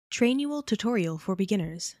Trainual tutorial for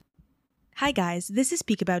beginners. Hi guys, this is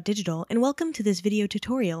Speak About Digital and welcome to this video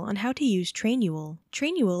tutorial on how to use Trainual.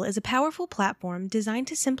 Trainual is a powerful platform designed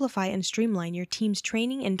to simplify and streamline your team's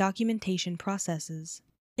training and documentation processes.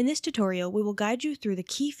 In this tutorial, we will guide you through the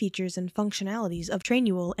key features and functionalities of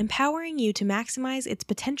Trainual, empowering you to maximize its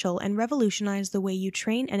potential and revolutionize the way you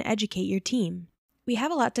train and educate your team. We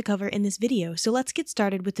have a lot to cover in this video, so let's get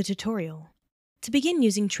started with the tutorial. To begin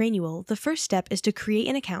using Trainual, the first step is to create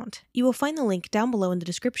an account. You will find the link down below in the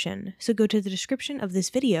description, so go to the description of this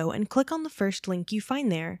video and click on the first link you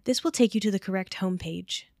find there. This will take you to the correct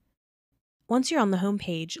homepage. Once you're on the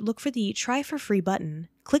homepage, look for the Try for Free button.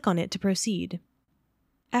 Click on it to proceed.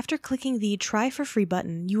 After clicking the Try for Free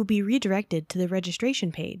button, you will be redirected to the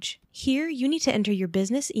registration page. Here, you need to enter your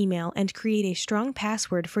business email and create a strong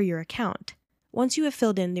password for your account. Once you have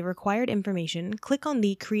filled in the required information, click on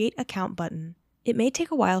the Create Account button. It may take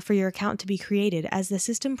a while for your account to be created as the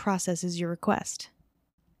system processes your request.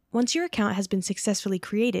 Once your account has been successfully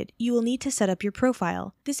created, you will need to set up your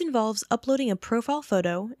profile. This involves uploading a profile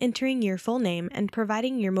photo, entering your full name, and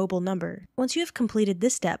providing your mobile number. Once you have completed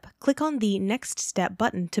this step, click on the Next Step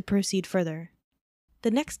button to proceed further. The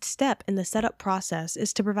next step in the setup process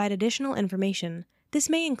is to provide additional information. This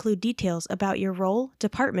may include details about your role,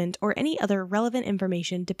 department, or any other relevant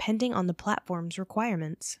information depending on the platform's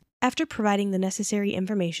requirements. After providing the necessary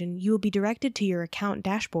information, you will be directed to your account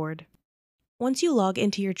dashboard. Once you log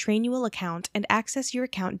into your Trainual account and access your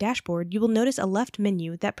account dashboard, you will notice a left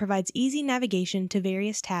menu that provides easy navigation to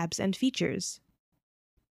various tabs and features.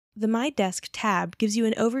 The My Desk tab gives you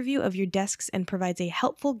an overview of your desks and provides a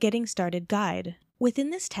helpful getting started guide.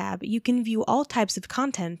 Within this tab, you can view all types of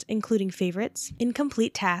content, including favorites,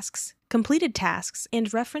 incomplete tasks, completed tasks,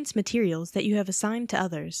 and reference materials that you have assigned to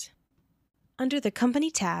others. Under the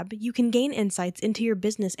Company tab, you can gain insights into your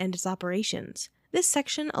business and its operations. This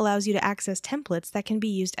section allows you to access templates that can be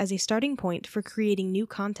used as a starting point for creating new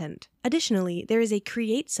content. Additionally, there is a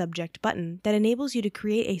Create Subject button that enables you to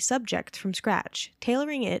create a subject from scratch,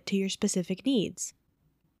 tailoring it to your specific needs.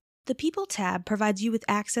 The People tab provides you with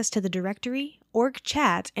access to the directory, org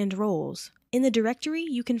chat, and roles. In the directory,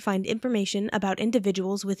 you can find information about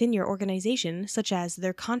individuals within your organization, such as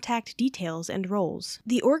their contact details and roles.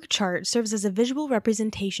 The org chart serves as a visual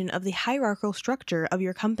representation of the hierarchical structure of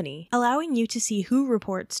your company, allowing you to see who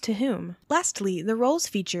reports to whom. Lastly, the Roles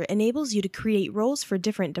feature enables you to create roles for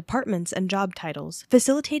different departments and job titles,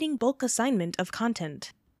 facilitating bulk assignment of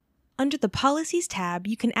content. Under the Policies tab,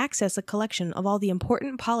 you can access a collection of all the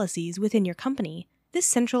important policies within your company. This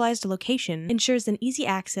centralized location ensures an easy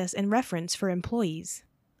access and reference for employees.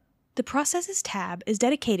 The Processes tab is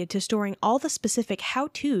dedicated to storing all the specific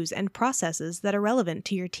how-tos and processes that are relevant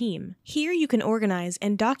to your team. Here you can organize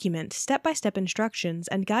and document step-by-step instructions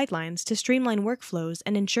and guidelines to streamline workflows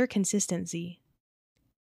and ensure consistency.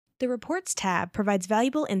 The Reports tab provides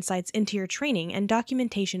valuable insights into your training and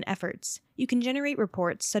documentation efforts. You can generate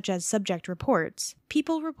reports such as subject reports,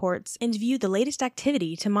 people reports, and view the latest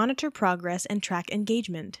activity to monitor progress and track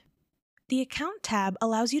engagement. The Account tab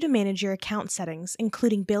allows you to manage your account settings,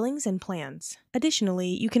 including billings and plans. Additionally,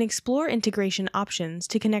 you can explore integration options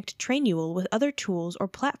to connect Trainual with other tools or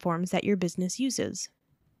platforms that your business uses.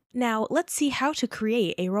 Now, let's see how to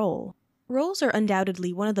create a role. Roles are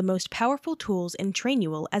undoubtedly one of the most powerful tools in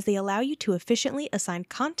Trainual as they allow you to efficiently assign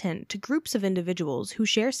content to groups of individuals who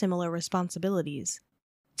share similar responsibilities.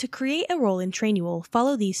 To create a role in Trainual,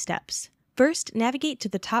 follow these steps. First, navigate to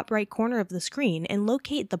the top right corner of the screen and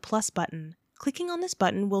locate the plus button. Clicking on this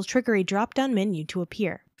button will trigger a drop-down menu to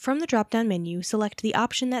appear. From the drop-down menu, select the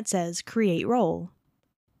option that says Create Role.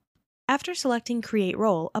 After selecting Create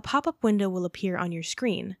Role, a pop-up window will appear on your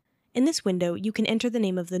screen. In this window, you can enter the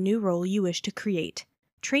name of the new role you wish to create.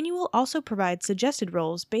 Trainual also provides suggested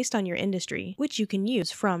roles based on your industry, which you can use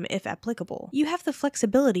from if applicable. You have the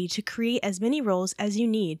flexibility to create as many roles as you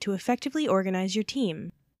need to effectively organize your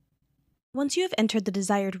team. Once you have entered the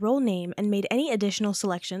desired role name and made any additional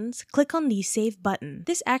selections, click on the Save button.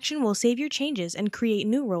 This action will save your changes and create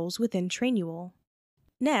new roles within Trainual.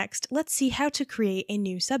 Next, let's see how to create a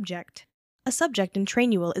new subject. A subject in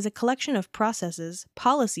Trainual is a collection of processes,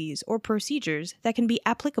 policies, or procedures that can be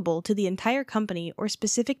applicable to the entire company or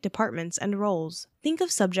specific departments and roles. Think of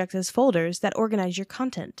subjects as folders that organize your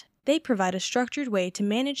content. They provide a structured way to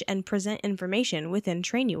manage and present information within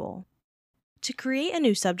Trainual. To create a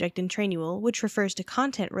new subject in Trainual, which refers to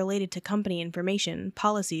content related to company information,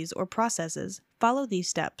 policies, or processes, follow these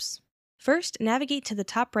steps. First, navigate to the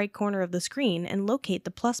top right corner of the screen and locate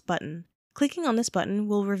the plus button. Clicking on this button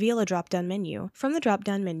will reveal a drop-down menu. From the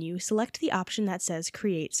drop-down menu, select the option that says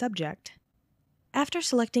Create Subject. After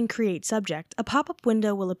selecting Create Subject, a pop-up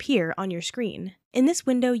window will appear on your screen. In this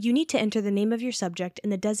window, you need to enter the name of your subject in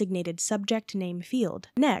the designated Subject Name field.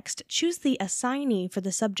 Next, choose the assignee for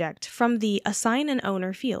the subject from the Assign an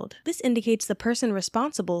Owner field. This indicates the person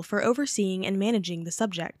responsible for overseeing and managing the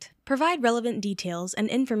subject. Provide relevant details and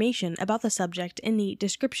information about the subject in the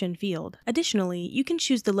Description field. Additionally, you can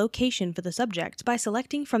choose the location for the subject by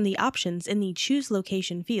selecting from the options in the Choose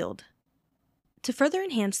Location field. To further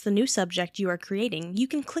enhance the new subject you are creating, you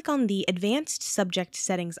can click on the Advanced Subject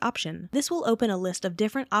Settings option. This will open a list of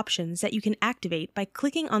different options that you can activate by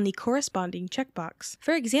clicking on the corresponding checkbox.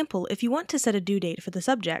 For example, if you want to set a due date for the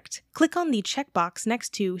subject, click on the checkbox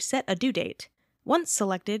next to Set a Due Date. Once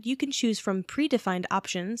selected, you can choose from predefined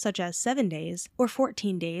options such as 7 days or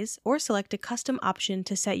 14 days, or select a custom option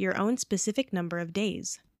to set your own specific number of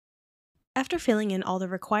days. After filling in all the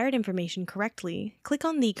required information correctly, click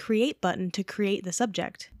on the Create button to create the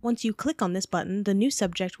subject. Once you click on this button, the new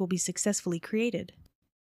subject will be successfully created.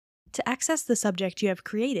 To access the subject you have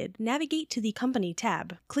created, navigate to the Company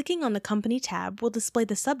tab. Clicking on the Company tab will display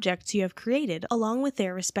the subjects you have created along with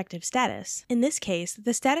their respective status. In this case,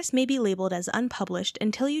 the status may be labeled as unpublished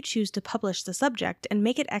until you choose to publish the subject and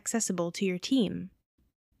make it accessible to your team.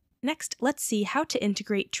 Next, let's see how to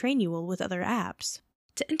integrate Trainual with other apps.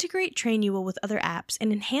 To integrate Trainual with other apps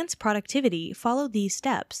and enhance productivity, follow these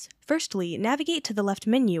steps. Firstly, navigate to the left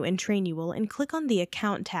menu in Trainual and click on the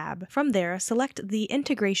Account tab. From there, select the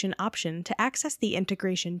Integration option to access the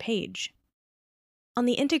integration page. On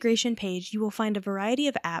the integration page, you will find a variety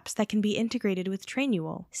of apps that can be integrated with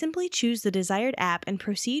Trainual. Simply choose the desired app and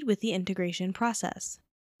proceed with the integration process.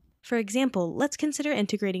 For example, let's consider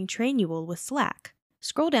integrating Trainual with Slack.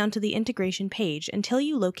 Scroll down to the integration page until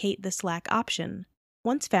you locate the Slack option.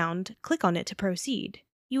 Once found, click on it to proceed.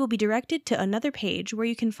 You will be directed to another page where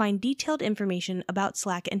you can find detailed information about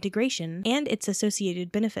Slack integration and its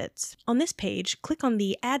associated benefits. On this page, click on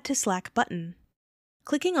the Add to Slack button.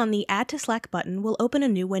 Clicking on the Add to Slack button will open a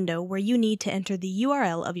new window where you need to enter the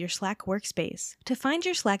URL of your Slack workspace. To find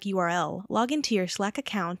your Slack URL, log into your Slack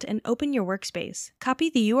account and open your workspace. Copy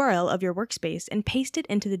the URL of your workspace and paste it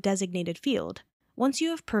into the designated field. Once you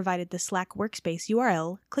have provided the Slack workspace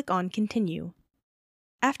URL, click on Continue.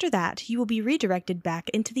 After that, you will be redirected back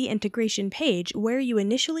into the integration page where you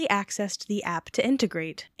initially accessed the app to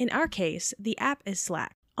integrate. In our case, the app is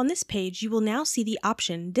Slack. On this page, you will now see the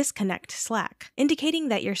option Disconnect Slack, indicating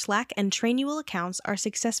that your Slack and Trainual accounts are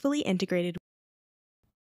successfully integrated.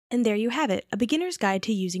 And there you have it, a beginner's guide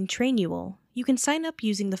to using Trainual. You can sign up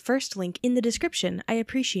using the first link in the description. I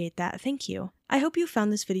appreciate that, thank you. I hope you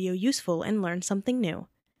found this video useful and learned something new.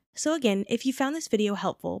 So again, if you found this video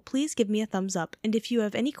helpful, please give me a thumbs up, and if you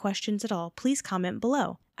have any questions at all, please comment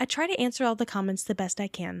below. I try to answer all the comments the best I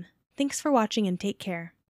can. Thanks for watching and take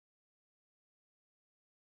care.